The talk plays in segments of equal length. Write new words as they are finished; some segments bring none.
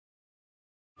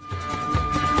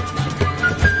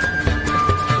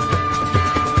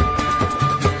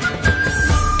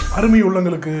அருமை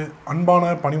உள்ளங்களுக்கு அன்பான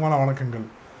பணிவான வணக்கங்கள்.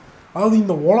 அதாவது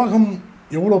இந்த உலகம்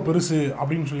எவ்வளோ பெருசு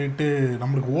அப்படின்னு சொல்லிட்டு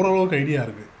நம்மளுக்கு ஓரளவுக்கு ஐடியா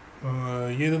இருக்குது.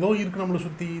 ஏதோ இருக்குது, நம்மளை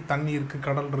சுற்றி தண்ணி இருக்குது,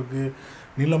 கடல் இருக்குது,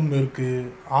 நிலம் இருக்குது,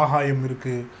 ஆகாயம்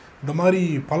இருக்குது. இந்த மாதிரி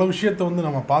பல விஷயத்தை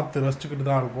நம்ம பார்த்து ரசிச்சுக்கிட்டு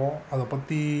தான் இருக்கோம். அதை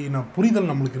பற்றி புரிதல்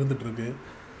நம்மளுக்கு இருந்துகிட்ருக்கு.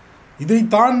 இதை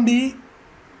தாண்டி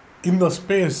இந்த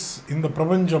ஸ்பேஸ், இந்த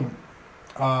பிரபஞ்சம்,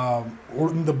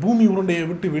 இந்த பூமி உருண்டையை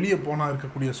விட்டு வெளியே போனால்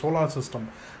இருக்கக்கூடிய சோலார் சிஸ்டம்,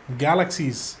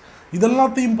 கேலக்சிஸ்,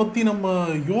 இதெல்லாத்தையும் பற்றி நம்ம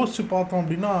யோசித்து பார்த்தோம்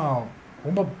அப்படின்னா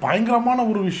ரொம்ப பயங்கரமான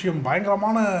ஒரு விஷயம்.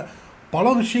 பயங்கரமான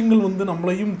பல விஷயங்கள்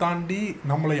நம்மளையும் தாண்டி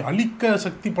நம்மளை அழிக்க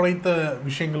சக்தி படைத்த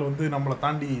விஷயங்கள் நம்மளை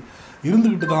தாண்டி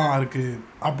இருந்துக்கிட்டு தான் இருக்குது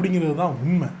அப்படிங்கிறது தான்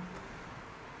உண்மை.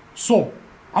 ஸோ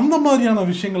அந்த மாதிரியான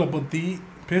விஷயங்களை பற்றி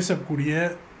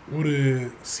பேசக்கூடிய ஒரு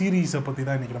சீரீஸை பற்றி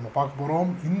தான் இன்றைக்கி நம்ம பார்க்க போகிறோம்.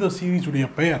 இந்த சீரீஸுடைய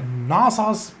பெயர்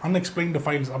நாசாஸ் அன்எக்ஸ்பிளைன்டு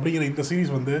ஃபைல்ஸ் அப்படிங்கிற இந்த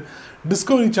சீரீஸ்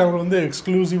டிஸ்கவரி சேனல்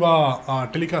எக்ஸ்க்ளூசிவாக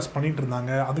டெலிகாஸ்ட் பண்ணிகிட்டு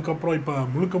இருந்தாங்க. அதுக்கப்புறம் இப்போ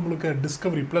முழுக்க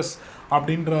டிஸ்கவரி ப்ளஸ்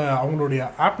அப்படின்ற அவங்களுடைய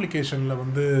ஆப்ளிகேஷனில்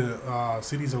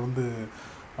சீரீஸை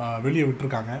வெளியே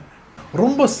விட்டுருக்காங்க.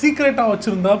 ரொம்ப சீக்ரெட்டாக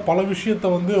வச்சுருந்த பல விஷயத்தை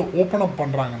ஓப்பன் அப்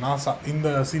பண்ணுறாங்க நாசா இந்த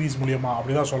சீரீஸ் மூலியமாக,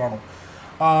 அப்படி தான் சொல்லணும்.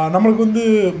 நம்மளுக்கு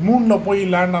மூணில் போய்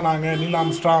லேண்ட் ஆனாங்க, நீல்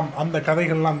ஆம்ஸ்ட்ராங், அந்த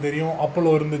கதைகள்லாம் தெரியும்.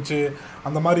 அப்போலோ இருந்துச்சு,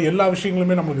 அந்த மாதிரி எல்லா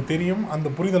விஷயங்களுமே நம்மளுக்கு தெரியும். அந்த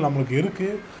புரிதல் நம்மளுக்கு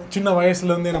இருக்குது. சின்ன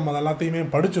வயசுலேருந்தே நம்ம அது எல்லாத்தையுமே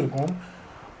படிச்சிருக்கோம்.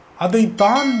 அதை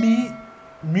தாண்டி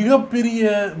மிகப்பெரிய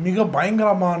மிக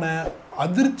பயங்கரமான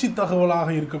அதிர்ச்சி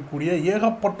தகவலாக இருக்கக்கூடிய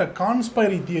ஏகப்பட்ட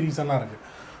கான்ஸ்பைரி தியரிஸ் எல்லாம் இருக்குது.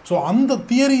 ஸோ அந்த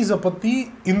தியரிஸை பற்றி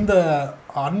இந்த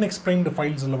அன்எக்ஸ்பிளைன்டு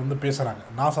ஃபைல்ஸில் பேசுகிறாங்க.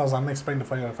 நாசாஸ்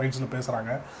அன்எக்ஸ்பிளைன்டு ஃபைல்ஸில்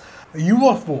பேசுகிறாங்க.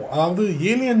 யூஎஃப்ஓ, அதாவது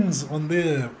ஏலியன்ஸ்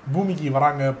பூமிக்கு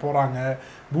வராங்க, போகிறாங்க,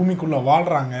 பூமிக்குள்ளே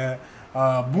வாழ்கிறாங்க,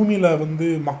 பூமியில்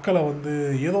மக்களை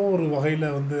ஏதோ ஒரு வகையில்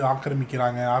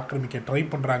ஆக்கிரமிக்க ட்ரை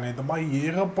பண்ணுறாங்க. இந்த மாதிரி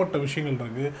ஏகப்பட்ட விஷயங்கள்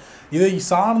இருக்குது. இதை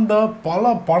சார்ந்த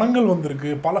பல படங்கள்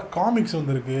வந்திருக்கு, பல காமிக்ஸ்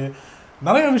வந்திருக்கு.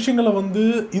 நிறைய விஷயங்களை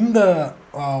இந்த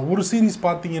ஒரு சீரீஸ்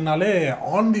பார்த்தீங்கன்னாலே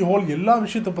ஆன் தி ஹோல் எல்லா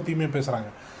விஷயத்தை பற்றியுமே பேசுகிறாங்க.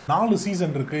 4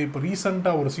 சீசன் இருக்குது. இப்போ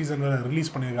ரீசெண்டாக ஒரு சீசன்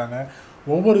ரிலீஸ் பண்ணியிருக்காங்க.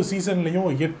 ஒவ்வொரு சீசன்லேயும்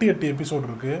 8 எபிசோடு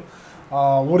இருக்குது.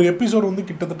 ஒரு எபிசோடு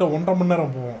கிட்டத்தட்ட 1.5 மணி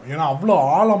நேரம் போகும். ஏன்னா அவ்வளோ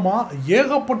ஆழமாக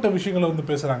ஏகப்பட்ட விஷயங்களை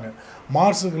பேசுகிறாங்க.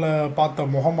 மார்ஸுகளை பார்த்த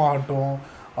முகமாகட்டும்,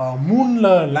 மூனில்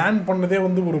லேண்ட் பண்ணதே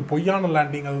ஒரு பொய்யான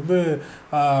லேண்டிங், அது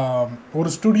ஒரு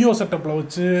ஸ்டுடியோ செட்டப்பில்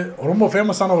வச்சு ரொம்ப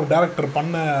ஃபேமஸான ஒரு டைரக்டர்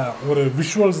பண்ண ஒரு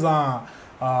விஷுவல்ஸ் தான்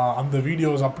அந்த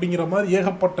வீடியோஸ் அப்படிங்கிற மாதிரி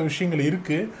ஏகப்பட்ட விஷயங்கள்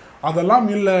இருக்குது. அதெல்லாம்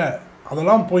இல்லை,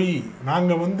 அதெல்லாம் போய்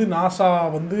நாங்கள் நாசா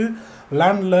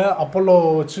லேண்டில் அப்போலோ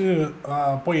வச்சு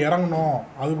போய் இறங்கணும்,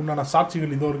 அதுக்குண்டான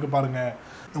சாட்சிகள் இதோ இருக்குது பாருங்கள்.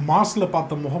 மார்ஸில்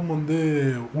பார்த்த முகம்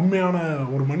உண்மையான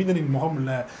ஒரு மனிதனின் முகம்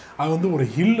இல்லை, அது ஒரு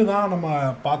ஹில்லு தான் நம்ம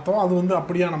பார்த்தோம், அது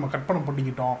அப்படியே நம்ம கற்பனை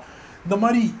பண்ணிக்கிட்டோம். இந்த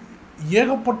மாதிரி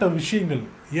ஏகப்பட்ட விஷயங்கள்,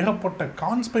 ஏகப்பட்ட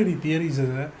கான்ஸ்பைரி தியரிஸு.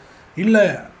 இல்லை,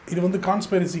 இது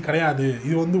கான்ஸ்பைரசி கிடையாது,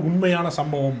 இது உண்மையான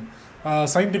சம்பவம்,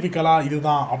 சயின்டிஃபிக்கலாக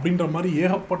இதுதான் அப்படின்ற மாதிரி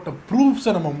ஏகப்பட்ட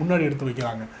ப்ரூஃப்ஸை நம்ம முன்னாடி எடுத்து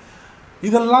வைக்கிறாங்க.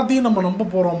 இதெல்லாத்தையும் நம்ம நம்ப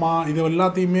போகிறோமா, இது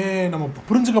எல்லாத்தையுமே நம்ம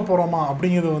புரிஞ்சுக்க போகிறோமா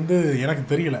அப்படிங்கிறது எனக்கு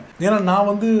தெரியல. ஏன்னா நான்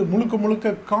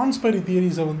முழுக்க கான்ஸ்பைரி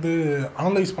தியரிஸை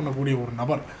அனலைஸ் பண்ணக்கூடிய ஒரு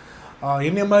நபர்.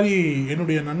 என்னை மாதிரி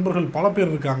என்னுடைய நண்பர்கள் பல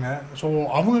பேர் இருக்காங்க. ஸோ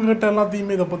அவங்கக்கிட்ட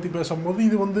எல்லாத்தையுமே இதை பற்றி பேசும்போது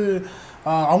இது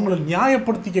அவங்கள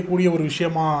நியாயப்படுத்திக்கக்கூடிய ஒரு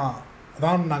விஷயமாக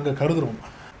தான் நாங்கள் கருதுகிறோம்.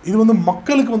 இது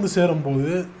மக்களுக்கு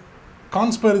சேரும்போது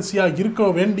கான்ஸ்பைரசியாக இருக்க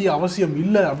வேண்டிய அவசியம்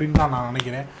இல்லை அப்படின்னு தான் நான்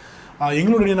நினைக்கிறேன்.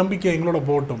 எங்களுடைய நம்பிக்கை எங்களோட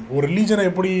போகட்டும். ஒரு ரிலீஜனை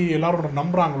எப்படி எல்லாரும்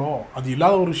நம்புகிறாங்களோ அது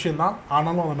இல்லாத ஒரு விஷயந்தான்,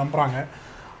 ஆனாலும் அதை நம்புகிறாங்க.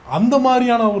 அந்த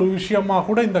மாதிரியான ஒரு விஷயமாக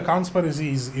கூட இந்த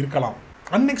கான்ஸ்பைரசிஸ் இருக்கலாம்.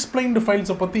 அன்எக்ஸ்பிளைன்டு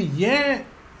ஃபைல்ஸை பற்றி ஏன்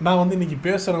நான் இன்றைக்கி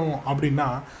பேசுகிறோம் அப்படின்னா,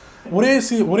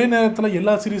 ஒரே நேரத்தில்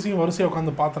எல்லா சீரீஸையும் வரிசையாக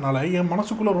உட்காந்து பார்த்தனால என்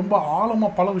மனசுக்குள்ளே ரொம்ப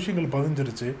ஆழமாக பல விஷயங்கள்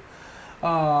பதிஞ்சிருச்சு.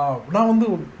 நான்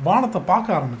வானத்தை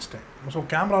பார்க்க ஆரம்பிச்சிட்டேன். ஸோ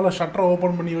கேமராவில் ஷட்டரை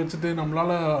ஓப்பன் பண்ணி வச்சுட்டு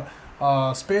நம்மளால்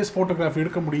ஸ்பேஸ் ஃபோட்டோகிராஃபி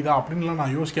எடுக்க முடியுதா அப்படின்லாம்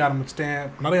நான் யோசிக்க ஆரம்பிச்சிட்டேன்.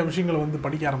 நிறைய விஷயங்களை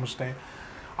படிக்க ஆரம்பிச்சிட்டேன்.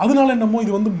 அதனால என்னமோ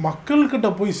இது மக்கள்கிட்ட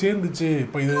போய் சேர்ந்துச்சு.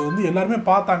 இப்போ இது எல்லாருமே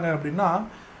பார்த்தாங்க அப்படின்னா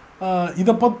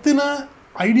இதை பற்றின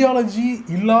ஐடியாலஜி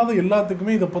இல்லாத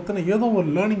எல்லாத்துக்குமே இதை பற்றின ஏதோ ஒரு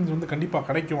லேர்னிங்ஸ் கண்டிப்பாக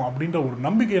கிடைக்கும் அப்படின்ற ஒரு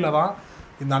நம்பிக்கையில் தான்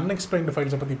இந்த அன்எக்ஸ்பிளைன்டு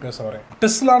ஃபைல்ஸை பற்றி பேச வரேன்.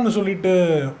 டெஸ்லான்னு சொல்லிட்டு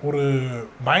ஒரு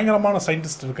பயங்கரமான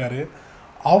சயின்டிஸ்ட் இருக்கார்.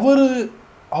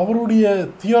 அவருடைய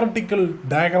தியரட்டிக்கல்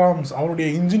டயக்ராம்ஸ், அவருடைய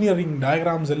இன்ஜினியரிங்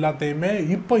டயக்ராம்ஸ் எல்லாத்தையுமே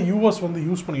இப்போ யூஎஸ்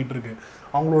யூஸ் பண்ணிகிட்டு இருக்கு.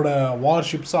 அவங்களோட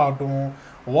வார்ஷிப்ஸ் ஆகட்டும்,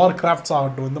 வார் கிராஃப்ட்ஸ்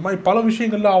ஆகட்டும், இந்த மாதிரி பல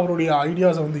விஷயங்களில் அவருடைய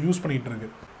ஐடியாஸை யூஸ் பண்ணிகிட்டு இருக்கு.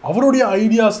 அவருடைய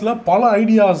ஐடியாஸில் பல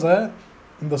ஐடியாஸை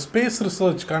இந்த ஸ்பேஸ்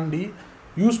ரிசர்ச்காண்டி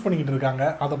யூஸ் பண்ணிக்கிட்டு இருக்காங்க.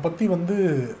 அதை பற்றி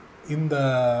இந்த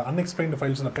அன்எக்ஸ்பிளைன்டு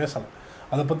ஃபைல்ஸில் பேசலை.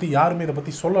 அதை பற்றி யாருமே இதை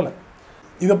பற்றி சொல்லலை.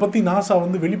 இதை பற்றி நாசா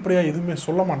வெளிப்படையாக எதுவுமே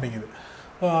சொல்ல மாட்டேங்குது.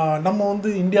 நம்ம வந்து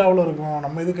இந்தியாவில் இருக்கோம்,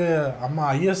 நம்ம எதுக்கு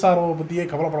ஐஎஸ்ஆர்ஓவை பற்றியே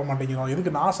கவலைப்பட மாட்டேங்கிறோம்,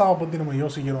 எதுக்கு நாசாவை பற்றி நம்ம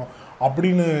யோசிக்கிறோம்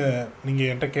அப்படின்னு நீங்கள்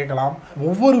என்கிட்ட கேட்கலாம்.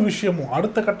 ஒவ்வொரு விஷயமும்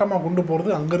அடுத்த கட்டமாக கொண்டு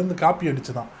போகிறது அங்கேருந்து காப்பி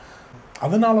அடித்து தான்.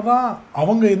 அதனால தான்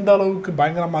அவங்க எந்த அளவுக்கு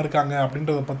பயங்கரமாக இருக்காங்க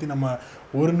அப்படின்றத பற்றி நம்ம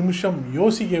ஒரு நிமிஷம்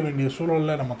யோசிக்க வேண்டிய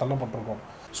சூழலில் நம்ம தள்ளப்பட்டிருக்கோம்.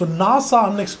 ஸோ நாசா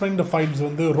அன்எக்ஸ்பிளைன்டு ஃபைல்ஸ்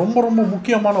வந்து ரொம்ப ரொம்ப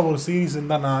முக்கியமான ஒரு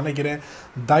சீரீஸ்ன்னு தான் நான் நினைக்கிறேன்.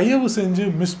 தயவு செஞ்சு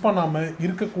மிஸ் பண்ணாமல்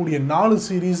இருக்கக்கூடிய 4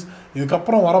 சீரீஸ்,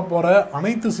 இதுக்கப்புறம் வரப்போகிற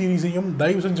அனைத்து சீரீஸையும்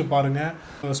தயவு செஞ்சு பாருங்கள்.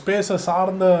 ஸ்பேஸை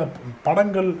சார்ந்த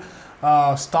படங்கள்,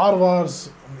 star Wars,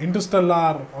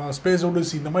 Interstellar, space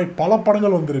Odissi, இந்த மாதிரி பல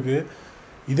படங்கள் வந்திருக்கு.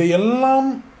 இதையெல்லாம்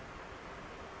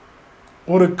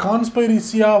ஒரு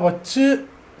கான்ஸ்பைரசியாக வச்சு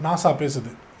நாசா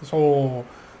பேசுது. ஸோ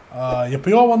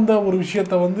எப்பயோ வந்த ஒரு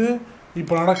விஷயத்த வந்து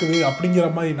இப்போ நடக்குது அப்படிங்கிற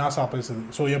மாதிரி நாசா பேசுது.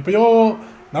 ஸோ எப்பயோ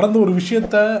நடந்த ஒரு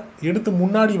விஷயத்த எடுத்து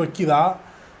முன்னாடி வைக்கிதா,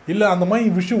 இல்லை அந்த மாதிரி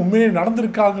விஷயம் உண்மையிலே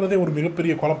நடந்திருக்காங்கிறதே ஒரு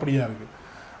மிகப்பெரிய குழப்படியாக இருக்குது.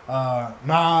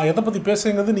 நான் எதை பற்றி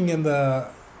பேசுங்கிறது நீங்கள் இந்த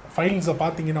ஃபைல்ஸை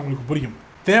பார்த்தீங்கன்னா உங்களுக்கு புரியும்.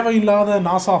 தேவையில்லாத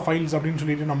நாசா ஃபைல்ஸ் அப்படின்னு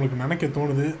சொல்லிட்டு நம்மளுக்கு நினைக்க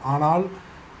தோணுது. ஆனால்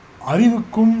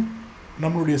அறிவுக்கும்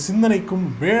நம்மளுடைய சிந்தனைக்கும்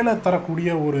வேலை தரக்கூடிய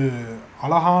ஒரு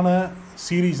அழகான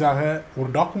சீரீஸாக, ஒரு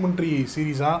டாக்குமெண்ட்ரி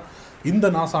சீரீஸாக இந்த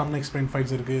நாசா அன்எக்ஸ்பிளைன்ட்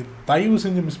ஃபைல்ஸ் இருக்குது. தயவு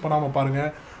செஞ்சு மிஸ் பண்ணாமல்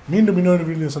பாருங்கள். மீண்டும் இன்னொரு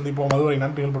வீடியோ சந்திப்போம். அதுவரை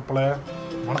நன்றிகள் பற்பல.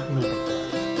 வணக்கங்கள்.